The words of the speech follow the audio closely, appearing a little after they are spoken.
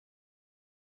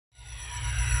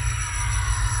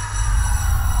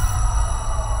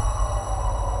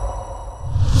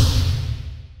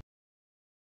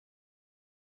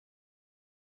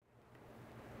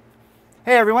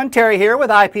Hey everyone, Terry here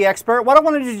with IP Expert. What I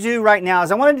wanted to do right now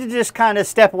is I wanted to just kind of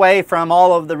step away from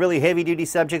all of the really heavy-duty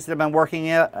subjects that I've been working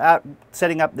at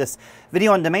setting up this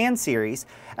video on demand series.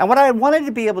 And what I wanted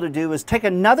to be able to do is take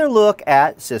another look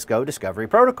at Cisco Discovery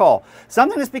Protocol.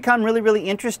 Something that's become really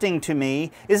interesting to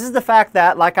me is the fact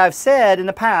that, like I've said in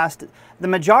the past, the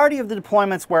majority of the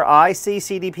deployments where I see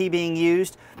CDP being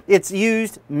used, it's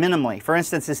used minimally. For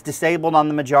instance, it's disabled on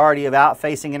the majority of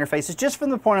out-facing interfaces just from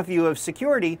the point of view of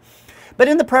security. But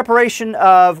in the preparation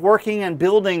of working and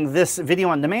building this video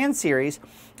on demand series,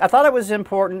 I thought it was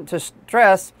important to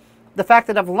stress the fact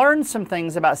that I've learned some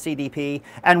things about CDP,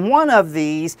 and one of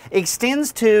these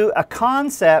extends to a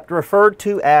concept referred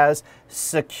to as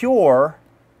secure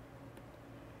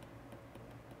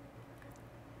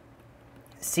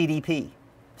CDP,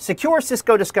 Secure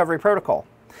Cisco Discovery Protocol.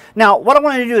 Now, what I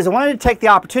wanted to do is I wanted to take the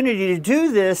opportunity to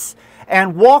do this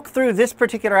and walk through this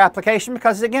particular application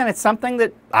because, again, it's something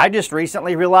that I just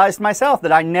recently realized myself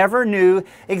that I never knew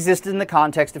existed in the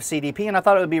context of CDP, and I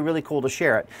thought it would be really cool to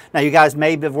share it. Now, you guys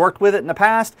may have worked with it in the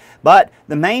past, but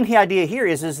the main idea here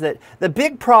is that the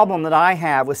big problem that I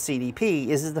have with CDP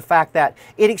is the fact that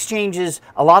it exchanges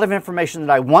a lot of information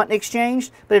that I want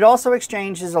exchanged, but it also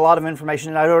exchanges a lot of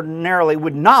information that I ordinarily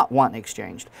would not want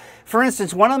exchanged. For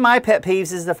instance, one of my pet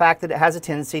peeves is the fact that it has a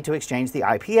tendency to exchange the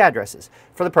IP addresses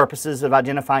for the purposes of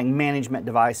identifying management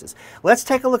devices. Let's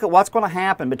take a look at what's going to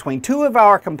happen between two of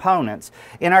our components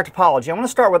in our topology. I want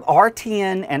to start with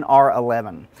R10 and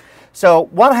R11. So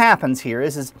what happens here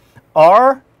is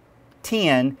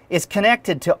R10 is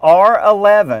connected to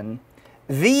R11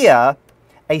 via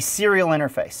a serial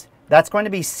interface. That's going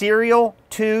to be serial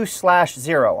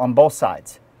 2/0 on both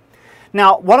sides.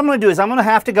 Now, what I'm going to do is I'm going to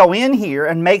have to go in here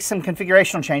and make some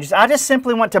configurational changes. I just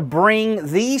simply want to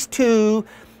bring these two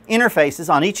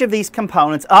interfaces on each of these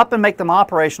components up and make them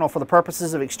operational for the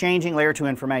purposes of exchanging layer 2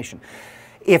 information.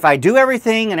 If I do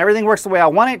everything and everything works the way I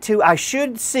want it to, I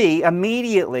should see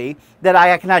immediately that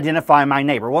I can identify my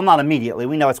neighbor. Well, not immediately.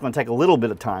 We know it's going to take a little bit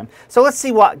of time. So let's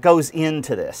see what goes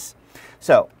into this.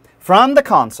 So from the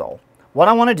console, what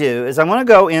I want to do is I want to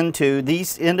go into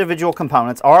these individual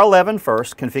components, R11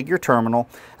 first, configure terminal.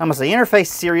 I'm going to say interface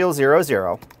serial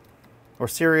 00 or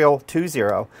serial 20,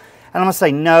 and I'm going to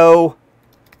say no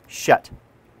shut.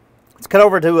 Let's cut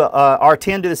over to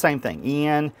R10, do the same thing.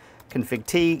 En config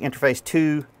T, interface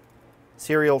 2,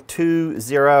 serial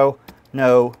 20,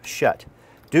 no shut.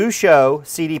 Do show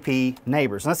CDP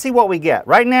neighbors. Let's see what we get.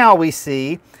 Right now we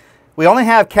see we only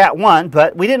have cat1,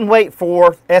 but we didn't wait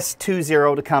for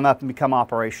S20 to come up and become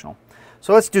operational.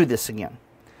 So let's do this again.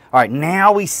 All right,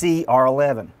 now we see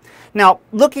R11. Now,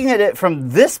 looking at it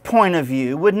from this point of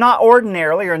view would not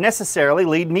ordinarily or necessarily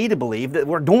lead me to believe that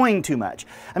we're doing too much.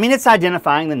 I mean, it's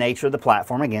identifying the nature of the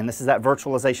platform. Again, this is that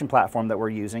virtualization platform that we're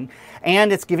using,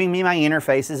 and it's giving me my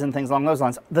interfaces and things along those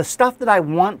lines. The stuff that I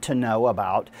want to know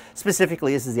about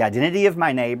specifically is the identity of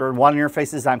my neighbor, what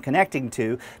interfaces I'm connecting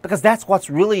to, because that's what's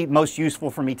really most useful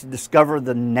for me to discover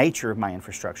the nature of my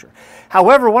infrastructure.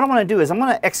 However, what I want to do is I'm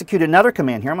going to execute another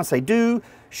command here. I'm going to say do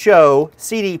show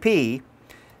CDP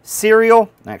serial,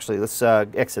 actually let's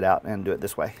exit out and do it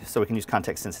this way so we can use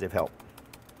context sensitive help.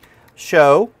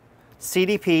 Show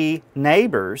CDP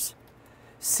neighbors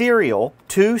serial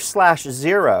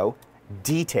 2/0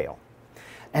 detail.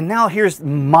 And now here's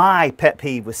my pet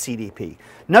peeve with CDP.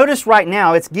 Notice right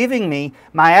now it's giving me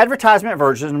my advertisement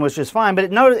version, which is fine, but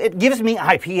it gives me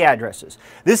IP addresses.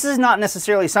 This is not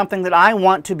necessarily something that I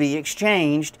want to be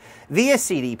exchanged via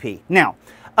CDP. Now,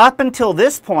 up until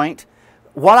this point,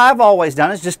 what I've always done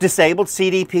is just disabled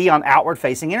CDP on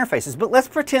outward-facing interfaces. But let's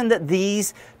pretend that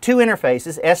these two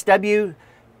interfaces,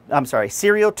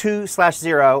 serial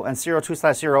 2/0 and serial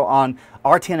 2/0 on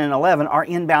R10 and 11 are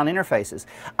inbound interfaces.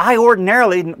 I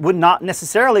ordinarily would not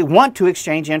necessarily want to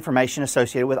exchange information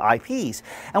associated with IPs.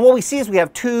 And what we see is we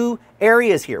have two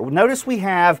areas here. Notice we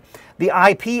have the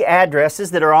IP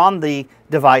addresses that are on the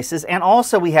devices, and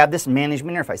also we have this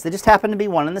management interface. They just happen to be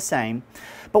one and the same.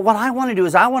 But what I want to do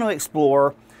is I want to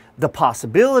explore the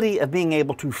possibility of being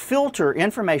able to filter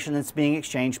information that's being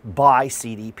exchanged by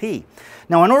CDP.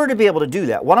 Now, in order to be able to do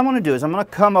that, what I'm going to do is I'm going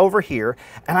to come over here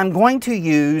and I'm going to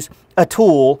use a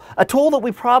tool that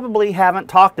we probably haven't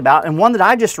talked about, and one that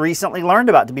I just recently learned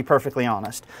about, to be perfectly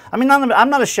honest. I mean, I'm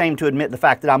not ashamed to admit the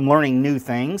fact that I'm learning new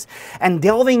things, and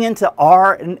delving into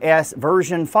RNS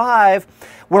version 5,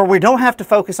 where we don't have to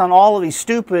focus on all of these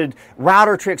stupid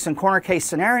router tricks and corner case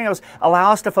scenarios,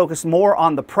 allow us to focus more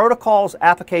on the protocols,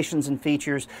 applications, functions and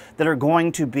features that are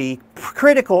going to be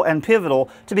critical and pivotal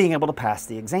to being able to pass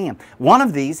the exam. One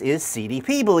of these is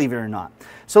CDP, believe it or not.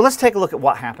 So let's take a look at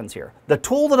what happens here. The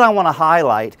tool that I want to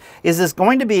highlight is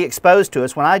going to be exposed to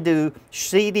us when I do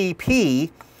CDP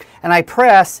and I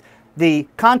press the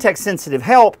context-sensitive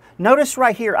help. Notice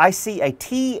right here I see a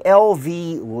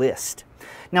TLV list.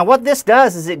 Now what this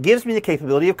does is it gives me the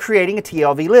capability of creating a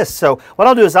TLV list. So what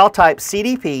I'll do is I'll type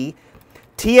CDP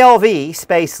TLV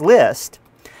space list,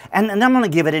 and then I'm going to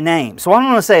give it a name. So what I'm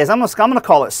going to say is I'm going to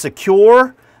call it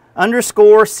secure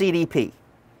underscore CDP.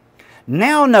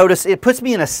 Now notice it puts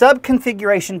me in a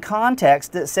sub-configuration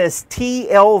context that says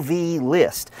TLV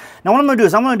list. Now what I'm going to do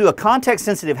is I'm going to do a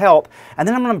context-sensitive help, and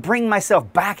then I'm going to bring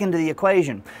myself back into the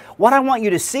equation. What I want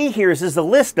you to see here is the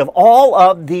list of all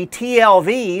of the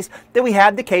TLVs that we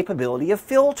have the capability of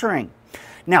filtering.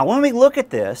 Now when we look at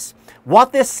this,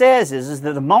 what this says is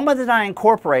that the moment that I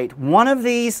incorporate one of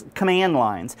these command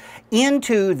lines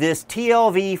into this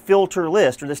TLV filter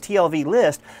list, or this TLV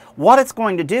list, what it's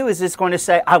going to do is it's going to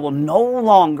say, I will no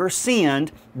longer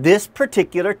send this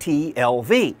particular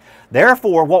TLV.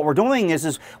 Therefore, what we're doing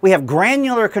is we have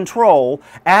granular control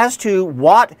as to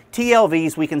what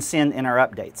TLVs we can send in our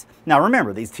updates. Now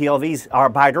remember, these TLVs are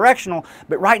bidirectional,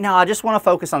 but right now I just want to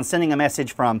focus on sending a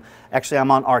message from, actually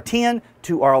I'm on R10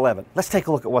 to R11. Let's take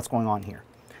a look at what's going on here.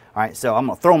 All right, so I'm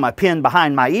going to throw my pen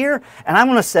behind my ear, and I'm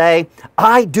going to say,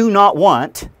 I do not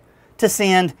want to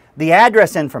send the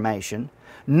address information,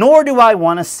 nor do I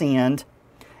want to send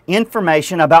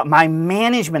information about my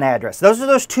management address. Those are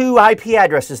those two IP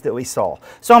addresses that we saw.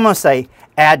 So I'm going to say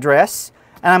address,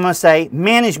 and I'm going to say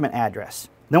management address.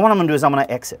 Then what I'm going to do is I'm going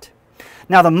to exit.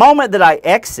 Now the moment that I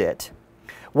exit,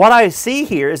 what I see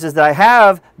here is that I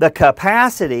have the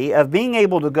capacity of being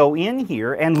able to go in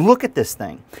here and look at this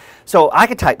thing. So I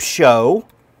could type show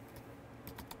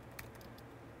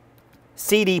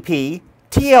CDP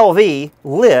TLV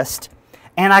list,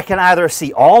 and I can either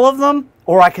see all of them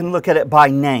or I can look at it by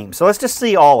name. So let's just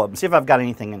see all of them, see if I've got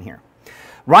anything in here.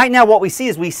 Right now what we see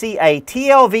is we see a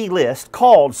TLV list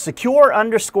called secure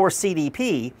underscore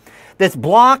CDP that's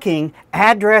blocking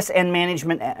address and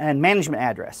management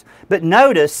address. But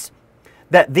notice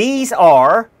that these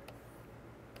are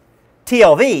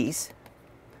TLVs,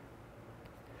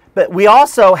 but we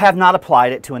also have not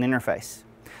applied it to an interface.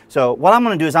 So what I'm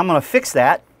going to do is I'm going to fix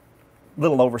that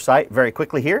little oversight very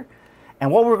quickly here.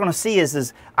 And what we're going to see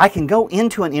is I can go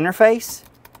into an interface,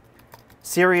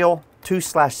 serial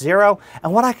 2/0,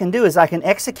 and what I can do is I can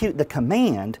execute the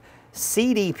command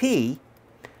CDP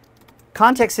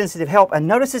context-sensitive help, and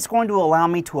notice it's going to allow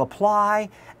me to apply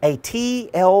a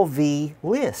TLV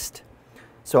list.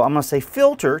 So I'm going to say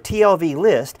filter TLV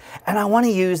list, and I want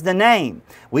to use the name.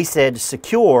 We said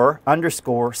secure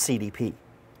underscore CDP.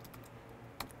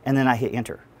 And then I hit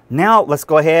enter. Now let's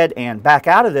go ahead and back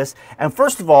out of this. And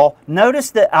first of all,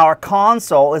 notice that our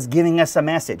console is giving us a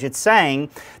message. It's saying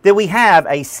that we have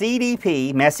a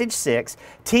CDP message 6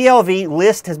 TLV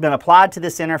list has been applied to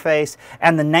this interface,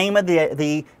 and the name of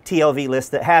the TLV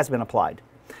list that has been applied.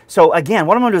 So again,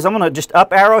 what I'm going to do is I'm going to just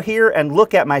up arrow here and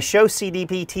look at my show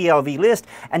CDP TLV list,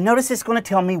 and notice it's going to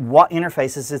tell me what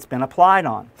interfaces it's been applied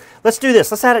on. Let's do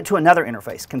this. Let's add it to another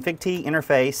interface, config T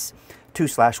interface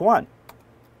 2/1.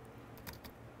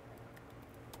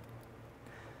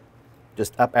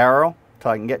 Just up arrow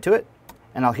until I can get to it,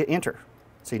 and I'll hit enter.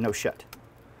 See, no shut.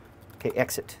 Okay,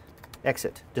 exit,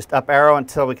 exit. Just up arrow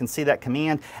until we can see that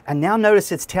command. And now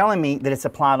notice it's telling me that it's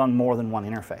applied on more than one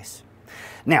interface.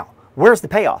 Now, where's the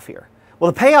payoff here?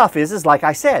 Well, the payoff is like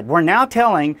I said, we're now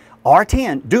telling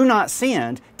R10, do not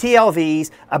send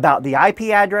TLVs about the IP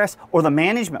address or the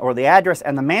management, or the address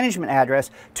and the management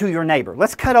address to your neighbor.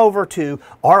 Let's cut over to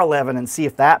R11 and see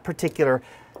if that particular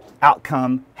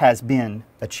outcome has been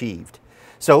achieved.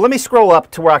 So let me scroll up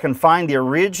to where I can find the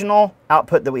original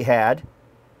output that we had.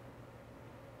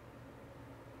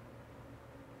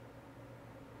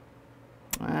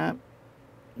 I'm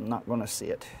not going to see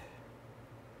it.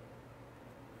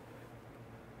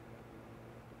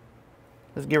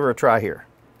 Let's give her a try here.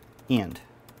 End.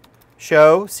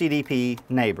 Show CDP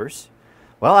neighbors.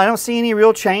 Well, I don't see any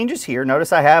real changes here.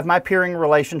 Notice I have my peering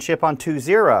relationship on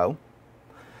 2.0.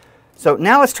 So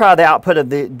now let's try the output of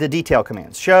the detail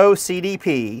commands. Show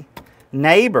CDP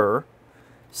neighbor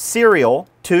serial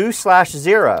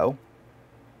 2/0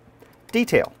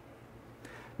 detail.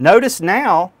 Notice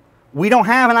now we don't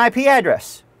have an IP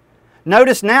address.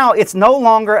 Notice now it's no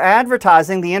longer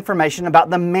advertising the information about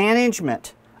the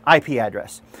management IP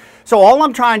address. So all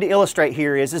I'm trying to illustrate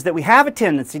here is that we have a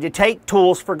tendency to take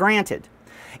tools for granted.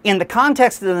 In the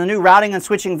context of the new routing and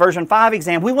switching version 5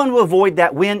 exam, we want to avoid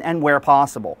that when and where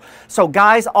possible. So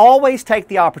guys, always take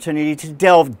the opportunity to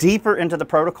delve deeper into the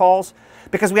protocols,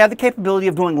 because we have the capability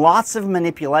of doing lots of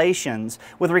manipulations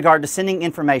with regard to sending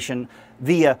information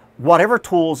via whatever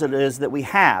tools it is that we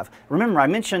have. Remember, I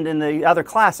mentioned in the other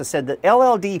class, I said that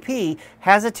LLDP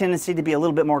has a tendency to be a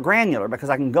little bit more granular, because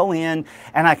I can go in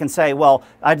and I can say, well,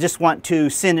 I just want to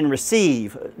send and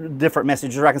receive different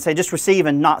messages, or I can say just receive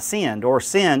and not send, or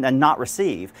send and not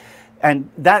receive.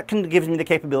 And that gives me the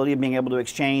capability of being able to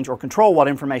exchange or control what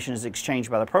information is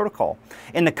exchanged by the protocol.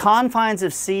 In the confines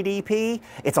of CDP,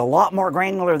 it's a lot more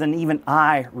granular than even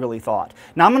I really thought.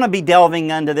 Now, I'm going to be delving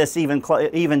into this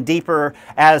even deeper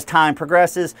as time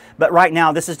progresses, but right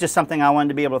now this is just something I wanted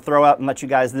to be able to throw out and let you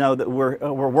guys know that we're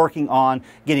working on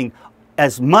getting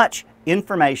as much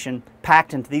information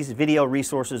packed into these video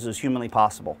resources as humanly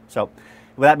possible. So,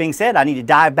 with that being said, I need to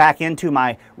dive back into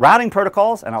my routing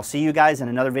protocols, and I'll see you guys in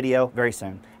another video very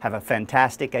soon. Have a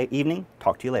fantastic evening.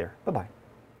 Talk to you later. Bye-bye.